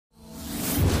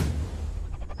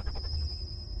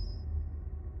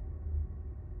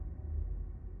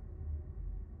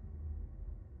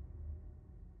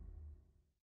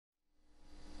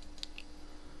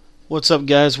What's up,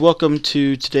 guys? Welcome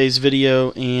to today's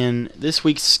video, and this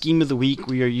week's scheme of the week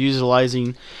we are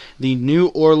utilizing the New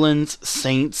Orleans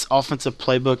Saints offensive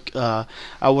playbook.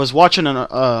 I was watching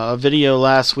a video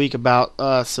last week about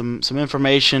some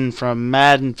information from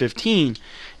Madden 15,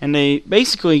 and they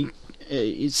basically,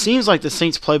 it seems like the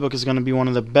Saints playbook is going to be one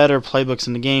of the better playbooks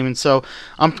in the game, and so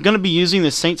I'm going to be using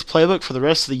the Saints playbook for the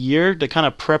rest of the year to kind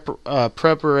of prepare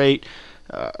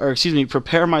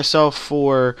myself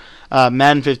for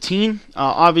Madden 15.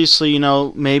 Obviously, you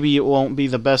know, maybe it won't be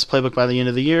the best playbook by the end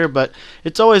of the year, but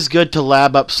it's always good to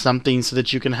lab up something so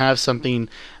that you can have something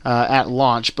at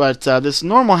launch. But this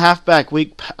normal halfback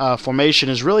weak formation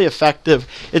is really effective.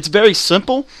 It's very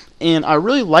simple, and I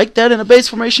really like that in a base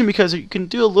formation because you can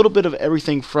do a little bit of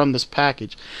everything from this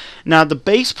package. Now, the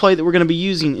base play that we're going to be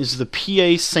using is the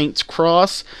PA Saints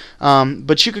cross,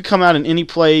 but you could come out in any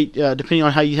play depending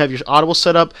on how you have your audible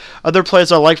set up. Other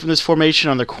plays I like from this formation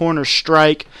are the corner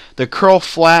strike, the curl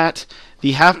flat,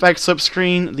 the halfback slip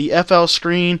screen, the FL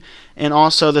screen, and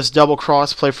also this double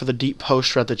cross play for the deep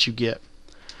post route that you get.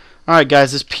 Alright,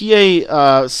 guys, this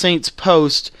PA Saints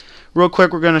post, real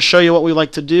quick, we're going to show you what we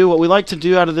like to do. What we like to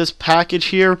do out of this package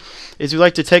here is we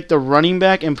like to take the running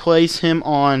back and place him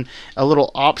on a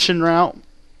little option route.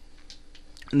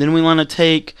 And then we want to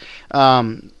take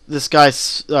this guy,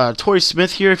 Torrey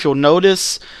Smith here. If you'll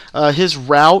notice, his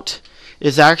route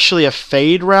is actually a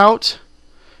fade route.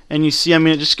 And you see, I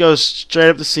mean, it just goes straight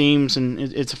up the seams, and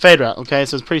it's a fade route, okay?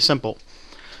 So it's pretty simple.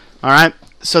 Alright,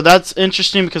 so that's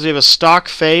interesting because we have a stock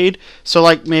fade. So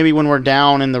like maybe when we're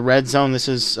down in the red zone, this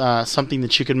is something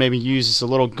that you could maybe use as a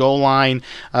little goal line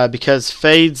because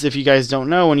fades, if you guys don't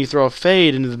know, when you throw a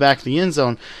fade into the back of the end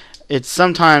zone, it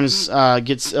sometimes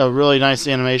gets a really nice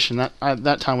animation.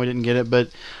 That time we didn't get it,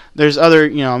 but there's other,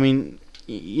 you know, I mean,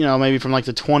 you know, maybe from like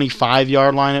the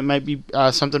 25-yard line it might be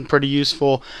something pretty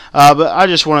useful. But I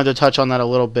just wanted to touch on that a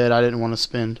little bit. I didn't want to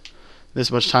spend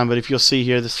this much time, but if you'll see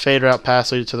here, this fade route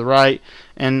pass leads to the right,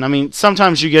 and I mean,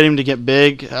 sometimes you get him to get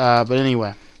big, but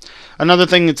anyway. Another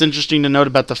thing that's interesting to note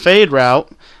about the fade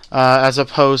route, as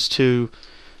opposed to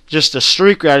just a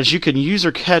streak route, is you can use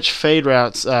or catch fade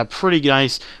routes pretty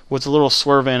nice with a little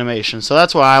swerve animation. So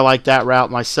that's why I like that route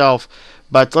myself.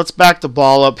 But let's back the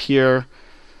ball up here,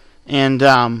 and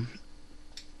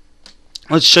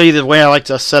let's show you the way I like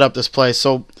to set up this play.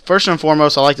 So first and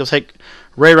foremost, I like to take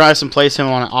Ray Rice and place him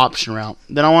on an option route.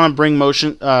 Then I want to bring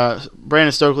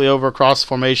Brandon Stokely over across the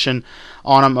formation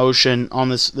on a motion on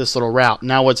this little route.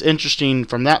 Now what's interesting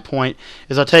from that point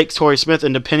is I take Torrey Smith,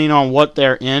 and depending on what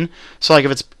they're in, so like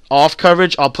if it's off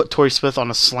coverage, I'll put Torrey Smith on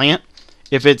a slant.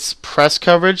 If it's press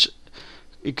coverage,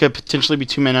 it could potentially be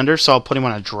two men under, so I'll put him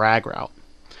on a drag route.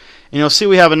 And you'll see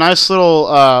we have a nice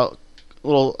little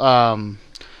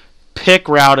pick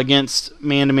route against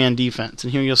man-to-man defense.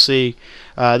 And here you'll see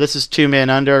this is two men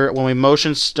under. When we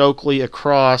motion Stokely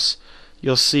across,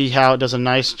 you'll see how it does a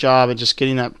nice job at just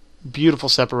getting that beautiful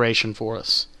separation for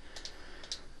us.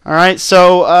 Alright,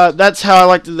 so that's how I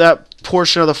like that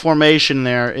portion of the formation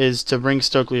there, is to bring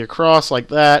Stokely across like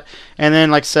that. And then,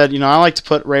 like I said, you know, I like to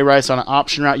put Ray Rice on an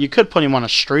option route. You could put him on a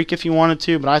streak if you wanted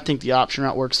to, but I think the option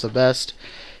route works the best.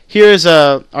 Here's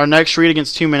our next read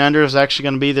against two men under is actually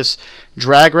going to be this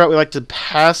drag route. We like to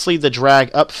pass lead the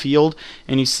drag upfield,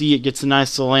 and you see it gets a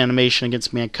nice little animation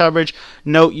against man coverage.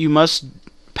 Note, you must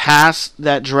pass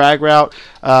that drag route.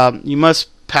 You must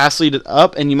pass lead it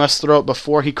up, and you must throw it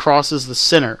before he crosses the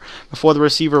center, before the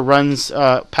receiver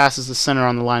passes the center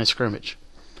on the line of scrimmage.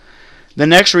 The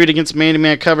next read against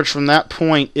man-to-man coverage from that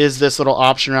point is this little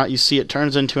option route. You see it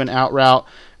turns into an out route.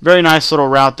 Very nice little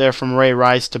route there from Ray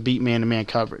Rice to beat man-to-man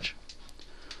coverage.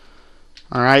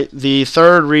 Alright, the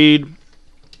third read,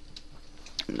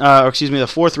 the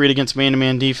fourth read against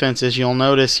man-to-man defense is, you'll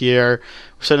notice here,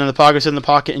 we're sitting in the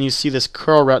pocket, and you see this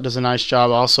curl route does a nice job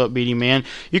also at beating man.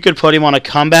 You could put him on a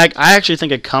comeback. I actually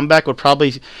think a comeback would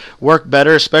probably work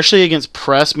better, especially against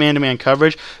press man-to-man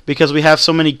coverage, because we have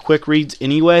so many quick reads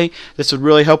anyway. This would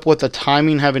really help with the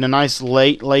timing, having a nice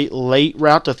late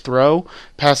route to throw.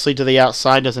 Pass lead to the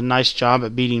outside does a nice job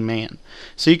at beating man.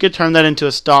 So you could turn that into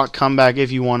a stock comeback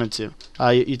if you wanted to.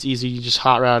 It's easy. You just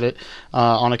hot route it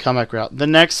on a comeback route. The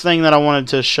next thing that I wanted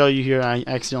to show you here, I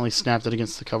accidentally snapped it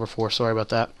against the cover 4. Sorry about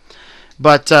that.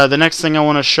 But the next thing I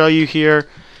want to show you here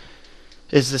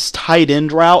is this tight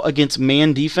end route against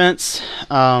man defense.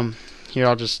 Here,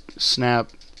 I'll just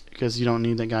snap because you don't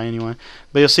need that guy anyway.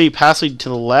 But you'll see pass lead to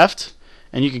the left,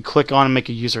 and you can click on and make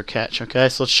a user catch. Okay,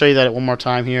 so let's show you that one more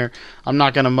time here. I'm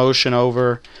not going to motion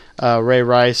over Ray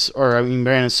Rice, or I mean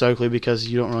Brandon Stokely, because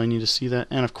you don't really need to see that.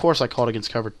 And of course I called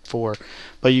against cover 4,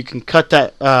 but you can cut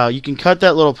that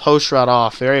little post route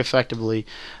off very effectively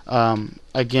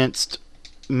against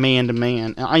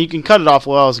man-to-man. You can cut it off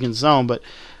well as against zone, but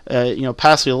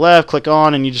pass to the left, click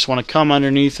on, and you just want to come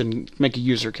underneath and make a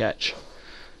user catch.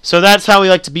 So that's how we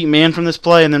like to beat man from this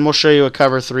play, and then we'll show you a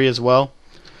cover 3 as well.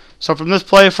 So from this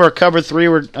play for a cover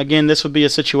 3, again, this would be a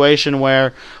situation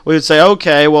where we would say,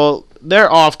 okay, well,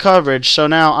 they're off coverage, so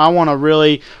now I want to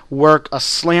really work a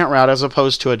slant route as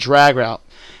opposed to a drag route.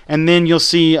 And then you'll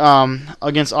see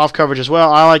against off coverage as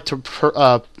well, I like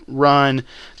to run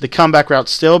the comeback route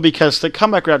still, because the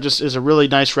comeback route just is a really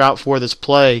nice route for this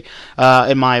play,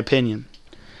 in my opinion.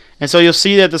 And so you'll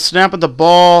see that the snap of the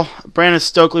ball, Brandon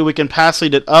Stokely, we can pass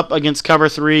lead it up against cover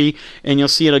 3, and you'll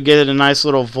see it'll get it a nice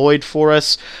little void for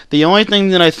us. The only thing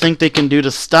that I think they can do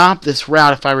to stop this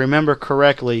route, if I remember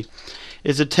correctly,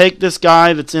 is to take this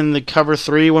guy that's in the cover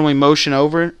 3 when we motion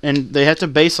over, and they have to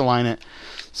base align it.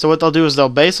 So what they'll do is they'll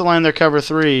base align their cover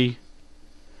 3,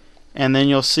 and then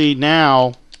you'll see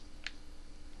now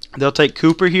they'll take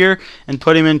Cooper here and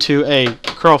put him into a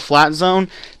curl flat zone.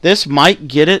 This might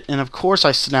get it, and of course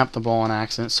I snapped the ball on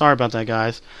accident. Sorry about that,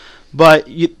 guys. But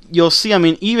you'll see, I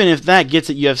mean, even if that gets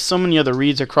it, you have so many other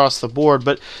reads across the board.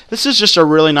 But this is just a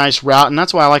really nice route, and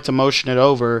that's why I like to motion it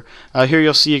over. Here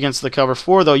you'll see against the cover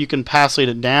 4, though, you can pass lead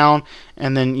it down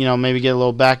and then, maybe get a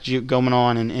little back juke going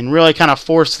on and really kind of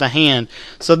force the hand.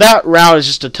 So that route is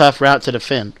just a tough route to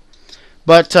defend.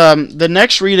 But the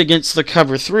next read against the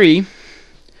cover 3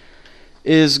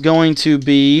 is going to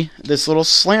be this little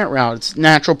slant route. It's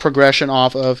natural progression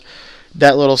off of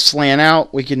that little slant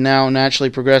out. We can now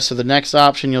naturally progress to the next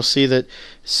option. You'll see that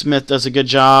Smith does a good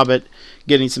job at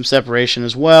getting some separation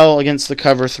as well against the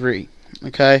cover 3.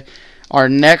 Okay, our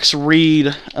next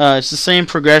read, it's the same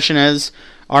progression as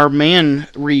our man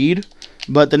read,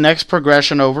 but the next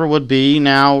progression over would be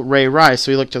now Ray Rice.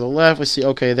 So we look to the left, we see,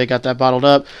 okay, they got that bottled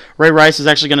up. Ray Rice is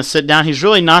actually going to sit down. He's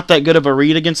really not that good of a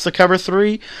read against the cover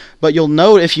 3, but you'll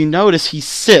note, if you notice, he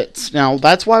sits. Now,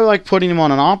 that's why we like putting him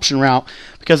on an option route,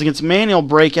 because against man he'll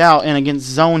break out, and against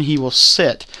zone he will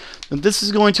sit. What this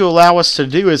is going to allow us to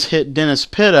do is hit Dennis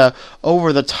Pitta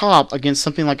over the top against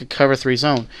something like a cover 3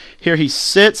 zone. Here he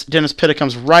sits, Dennis Pitta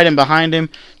comes right in behind him,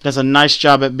 does a nice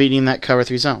job at beating that cover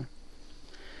 3 zone.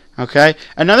 Okay.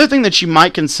 Another thing that you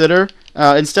might consider,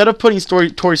 instead of putting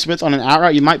Torrey Smith on an out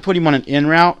route, you might put him on an in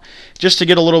route just to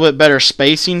get a little bit better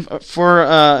spacing for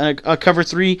a cover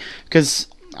 3, because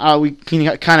we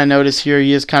can kind of notice here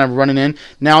he is kind of running in.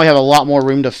 Now we have a lot more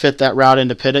room to fit that route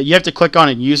into Pitta. You have to click on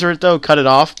it and user it, though, cut it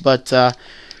off, but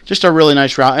just a really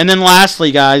nice route. And then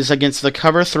lastly, guys, against the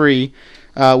cover 3,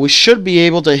 we should be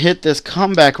able to hit this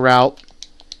comeback route.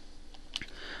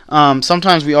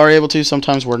 Sometimes we are able to,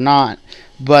 sometimes we're not.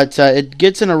 But it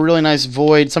gets in a really nice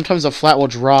void. Sometimes the flat will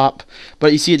drop,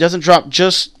 but you see it doesn't drop,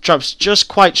 drops just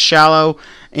quite shallow,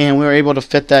 and we were able to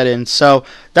fit that in. So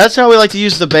that's how we like to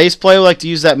use the base play. We like to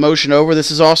use that motion over.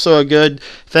 This is also a good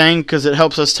thing because it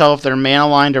helps us tell if they're man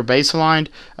aligned or base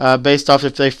aligned based off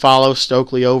if they follow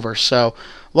Stokely over. So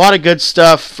a lot of good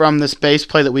stuff from this base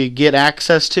play that we get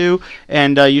access to,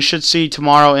 and you should see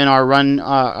tomorrow in our run,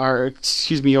 over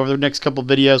the next couple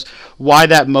videos, why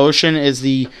that motion is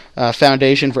the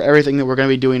foundation for everything that we're going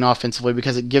to be doing offensively,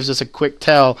 because it gives us a quick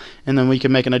tell, and then we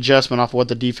can make an adjustment off of what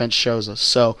the defense shows us.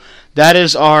 So that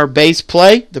is our base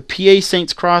play, the PA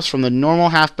Saints cross from the normal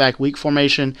halfback weak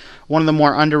formation, one of the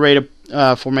more underrated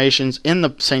formations in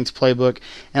the Saints playbook,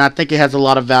 and I think it has a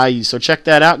lot of value. So check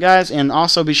that out, guys, and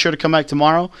also be sure to come back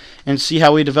tomorrow and see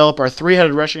how we develop our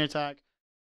three-headed rushing attack.